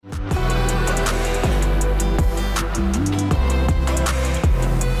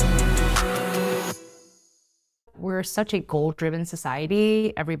we're such a goal-driven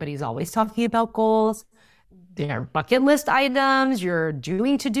society. Everybody's always talking about goals. They're bucket list items. You're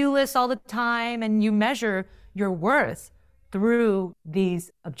doing to-do lists all the time, and you measure your worth through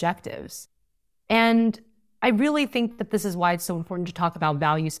these objectives. And I really think that this is why it's so important to talk about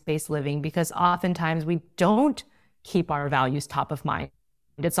values-based living, because oftentimes we don't keep our values top of mind.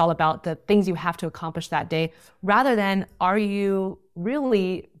 It's all about the things you have to accomplish that day, rather than, are you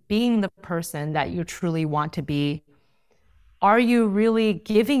really being the person that you truly want to be? Are you really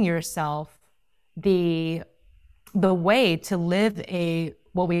giving yourself the way to live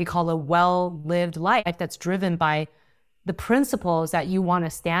what we call a well-lived life that's driven by the principles that you want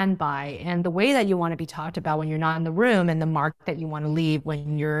to stand by and the way that you want to be talked about when you're not in the room, and the mark that you want to leave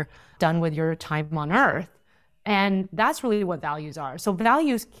when you're done with your time on earth? And that's really what values are. So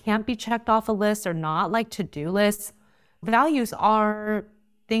values can't be checked off a list. They're not like to-do lists. Values are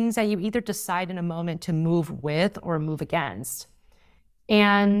things that you either decide in a moment to move with or move against.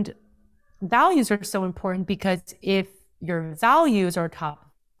 And values are so important because if your values are top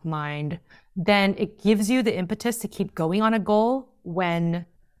of mind, then it gives you the impetus to keep going on a goal when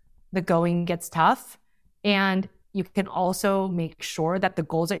the going gets tough. And you can also make sure that the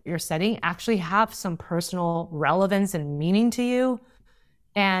goals that you're setting actually have some personal relevance and meaning to you.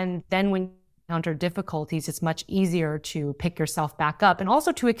 And then when you encounter difficulties, it's much easier to pick yourself back up and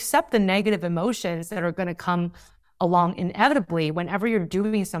also to accept the negative emotions that are going to come along inevitably whenever you're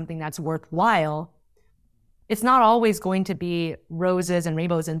doing something that's worthwhile. It's not always going to be roses and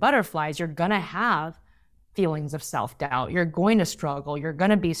rainbows and butterflies. You're going to have feelings of self-doubt. You're going to struggle. You're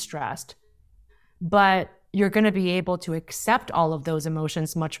going to be stressed. But you're going to be able to accept all of those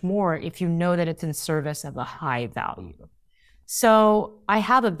emotions much more if you know that it's in service of a high value. So I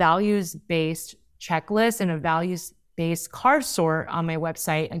have a values-based checklist and a values-based card sort on my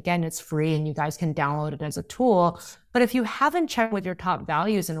website. Again, it's free and you guys can download it as a tool. But if you haven't checked with your top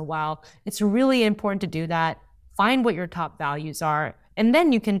values in a while, it's really important to do that. Find what your top values are, and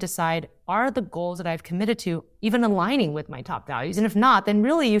then you can decide, are the goals that I've committed to even aligning with my top values? And if not, then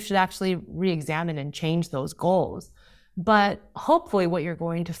really you should actually re-examine and change those goals. But hopefully what you're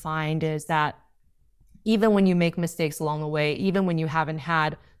going to find is that even when you make mistakes along the way, even when you haven't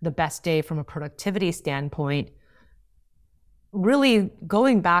had the best day from a productivity standpoint, really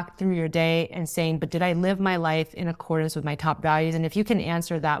going back through your day and saying, but did I live my life in accordance with my top values? And if you can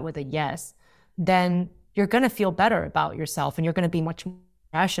answer that with a yes, then you're going to feel better about yourself and you're going to be much more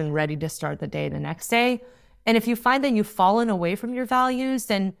fresh and ready to start the day the next day. And if you find that you've fallen away from your values,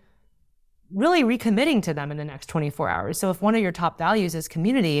 then really recommitting to them in the next 24 hours. So if one of your top values is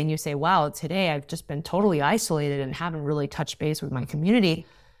community and you say, wow, today I've just been totally isolated and haven't really touched base with my community,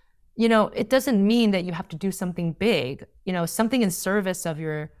 it doesn't mean that you have to do something big. Something in service of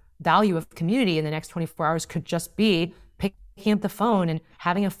your value of community in the next 24 hours could just be picking up the phone and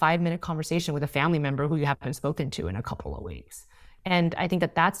having a 5-minute conversation with a family member who you haven't spoken to in a couple of weeks. And I think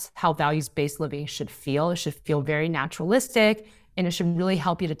that that's how values-based living should feel. It should feel very naturalistic, and it should really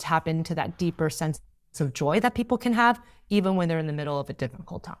help you to tap into that deeper sense of joy that people can have, even when they're in the middle of a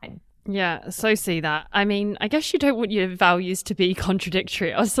difficult time. Yeah, so see that. I mean, I guess you don't want your values to be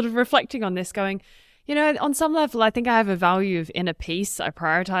contradictory. I was sort of reflecting on this going, on some level, I think I have a value of inner peace. I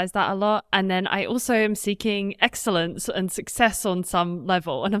prioritize that a lot. And then I also am seeking excellence and success on some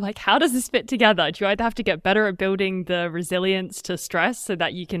level. And I'm like, how does this fit together? Do you either have to get better at building the resilience to stress so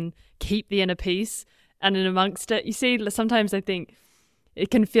that you can keep the inner peace? And in amongst it, you see, sometimes I think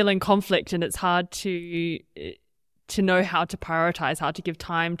it can feel in conflict and it's hard to know how to prioritize, how to give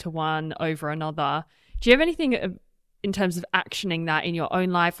time to one over another. Do you have anything in terms of actioning that in your own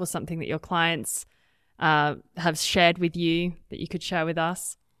life or something that your clients have shared with you that you could share with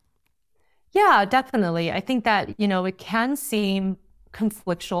us? Yeah, definitely. I think that, it can seem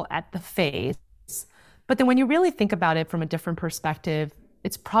conflictual at the face, but then when you really think about it from a different perspective,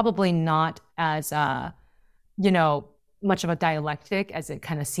 it's probably not as, much of a dialectic as it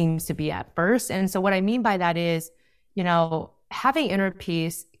kind of seems to be at first. And so what I mean by that is, having inner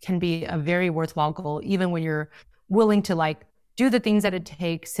peace can be a very worthwhile goal, even when you're willing to do the things that it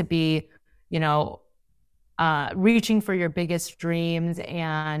takes to be, reaching for your biggest dreams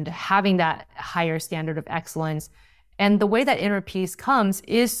and having that higher standard of excellence. And the way that inner peace comes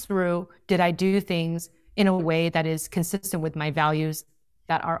is through, did I do things in a way that is consistent with my values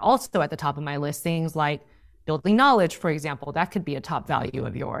that are also at the top of my list? Things like building knowledge, for example, that could be a top value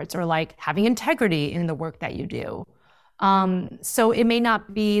of yours, or having integrity in the work that you do. So it may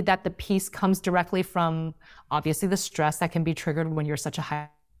not be that the peace comes directly from, obviously, the stress that can be triggered when you're such a high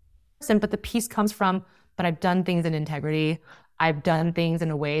person, but the peace comes from, but I've done things in integrity. I've done things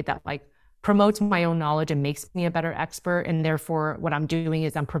in a way that promotes my own knowledge and makes me a better expert. And therefore, what I'm doing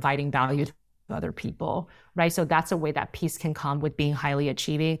is I'm providing value to other people, right? So that's a way that peace can come with being highly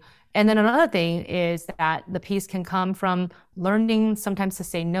achieving. And then another thing is that the peace can come from learning sometimes to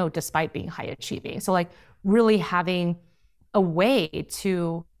say no despite being high achieving. So like really having a way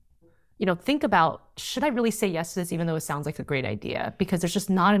to, think about, should I really say yes to this even though it sounds like a great idea? Because there's just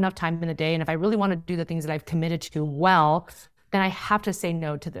not enough time in the day. And if I really want to do the things that I've committed to well, then I have to say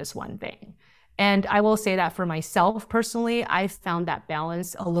no to this one thing. And I will say that for myself personally, I've found that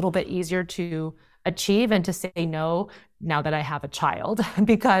balance a little bit easier to achieve and to say no now that I have a child,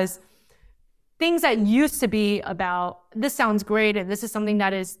 because things that used to be about, this sounds great and this is something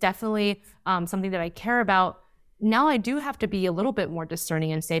that is definitely something that I care about, now I do have to be a little bit more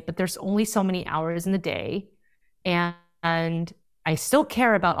discerning and say, but there's only so many hours in the day, and I still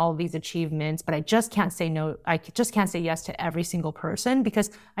care about all of these achievements, but I just can't say no. I just can't say yes to every single person because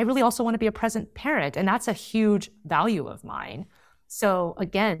I really also want to be a present parent. And that's a huge value of mine. So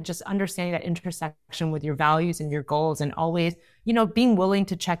again, just understanding that intersection with your values and your goals, and always, being willing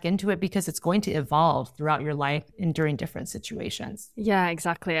to check into it because it's going to evolve throughout your life and during different situations. Yeah,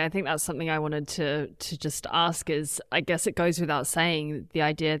 exactly. I think that's something I wanted to just ask is, I guess it goes without saying, the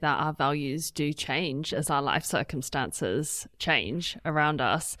idea that our values do change as our life circumstances change around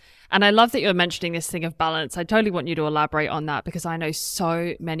us. And I love that you're mentioning this thing of balance. I totally want you to elaborate on that because I know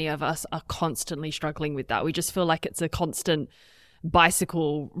so many of us are constantly struggling with that. We just feel like it's a constant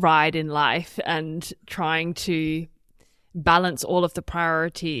bicycle ride in life, and trying to balance all of the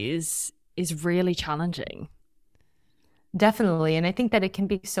priorities is really challenging. Definitely. And I think that it can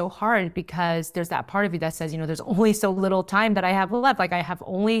be so hard because there's that part of you that says, there's only so little time that I have left. Like I have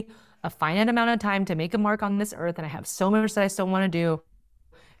only a finite amount of time to make a mark on this earth, and I have so much that I still want to do.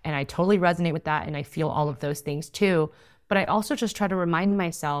 And I totally resonate with that. And I feel all of those things too. But I also just try to remind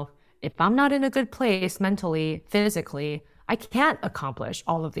myself, if I'm not in a good place mentally, physically, I can't accomplish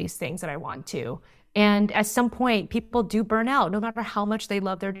all of these things that I want to. And at some point, people do burn out, no matter how much they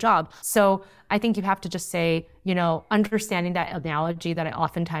love their job. So I think you have to just say, understanding that analogy that I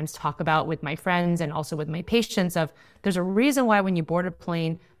oftentimes talk about with my friends and also with my patients of, there's a reason why when you board a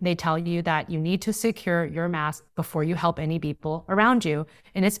plane, they tell you that you need to secure your mask before you help any people around you.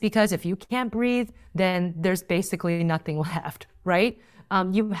 And it's because if you can't breathe, then there's basically nothing left, right?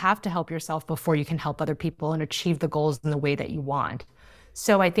 You have to help yourself before you can help other people and achieve the goals in the way that you want.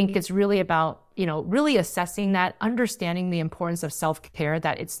 So I think it's really about, really assessing that, understanding the importance of self-care,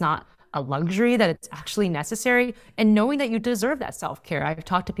 that it's not a luxury, that it's actually necessary, and knowing that you deserve that self-care. I've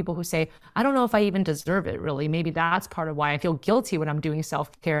talked to people who say, I don't know if I even deserve it really. Maybe that's part of why I feel guilty when I'm doing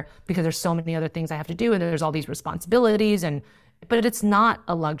self-care, because there's so many other things I have to do and there's all these responsibilities, but it's not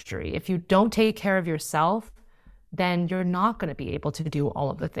a luxury. If you don't take care of yourself, then you're not going to be able to do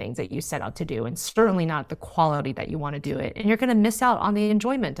all of the things that you set out to do, and certainly not the quality that you want to do it. And you're going to miss out on the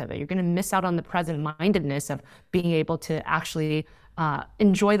enjoyment of it. You're going to miss out on the present-mindedness of being able to actually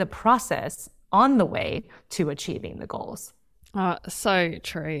enjoy the process on the way to achieving the goals. So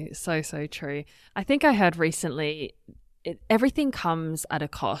true. So true. I think I heard recently, everything comes at a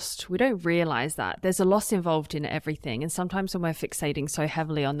cost. We don't realize that. There's a loss involved in everything. And sometimes when we're fixating so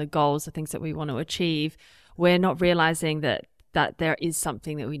heavily on the goals, the things that we want to achieve, we're not realizing that there is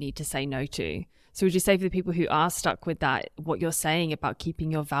something that we need to say no to. So would you say for the people who are stuck with that, what you're saying about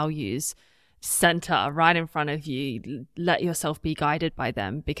keeping your values center right in front of you, let yourself be guided by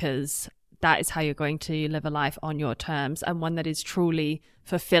them, because that is how you're going to live a life on your terms, and one that is truly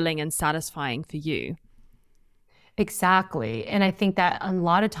fulfilling and satisfying for you. Exactly. And I think that a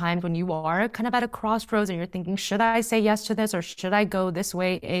lot of times when you are kind of at a crossroads and you're thinking, should I say yes to this or should I go this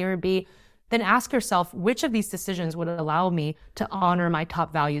way, A or B? Then ask yourself, which of these decisions would allow me to honor my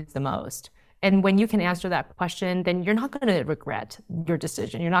top values the most? And when you can answer that question, then you're not going to regret your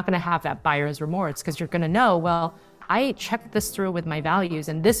decision. You're not going to have that buyer's remorse, because you're going to know, well, I checked this through with my values,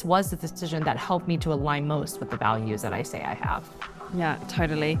 and this was the decision that helped me to align most with the values that I say I have. Yeah,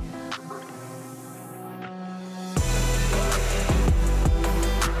 totally.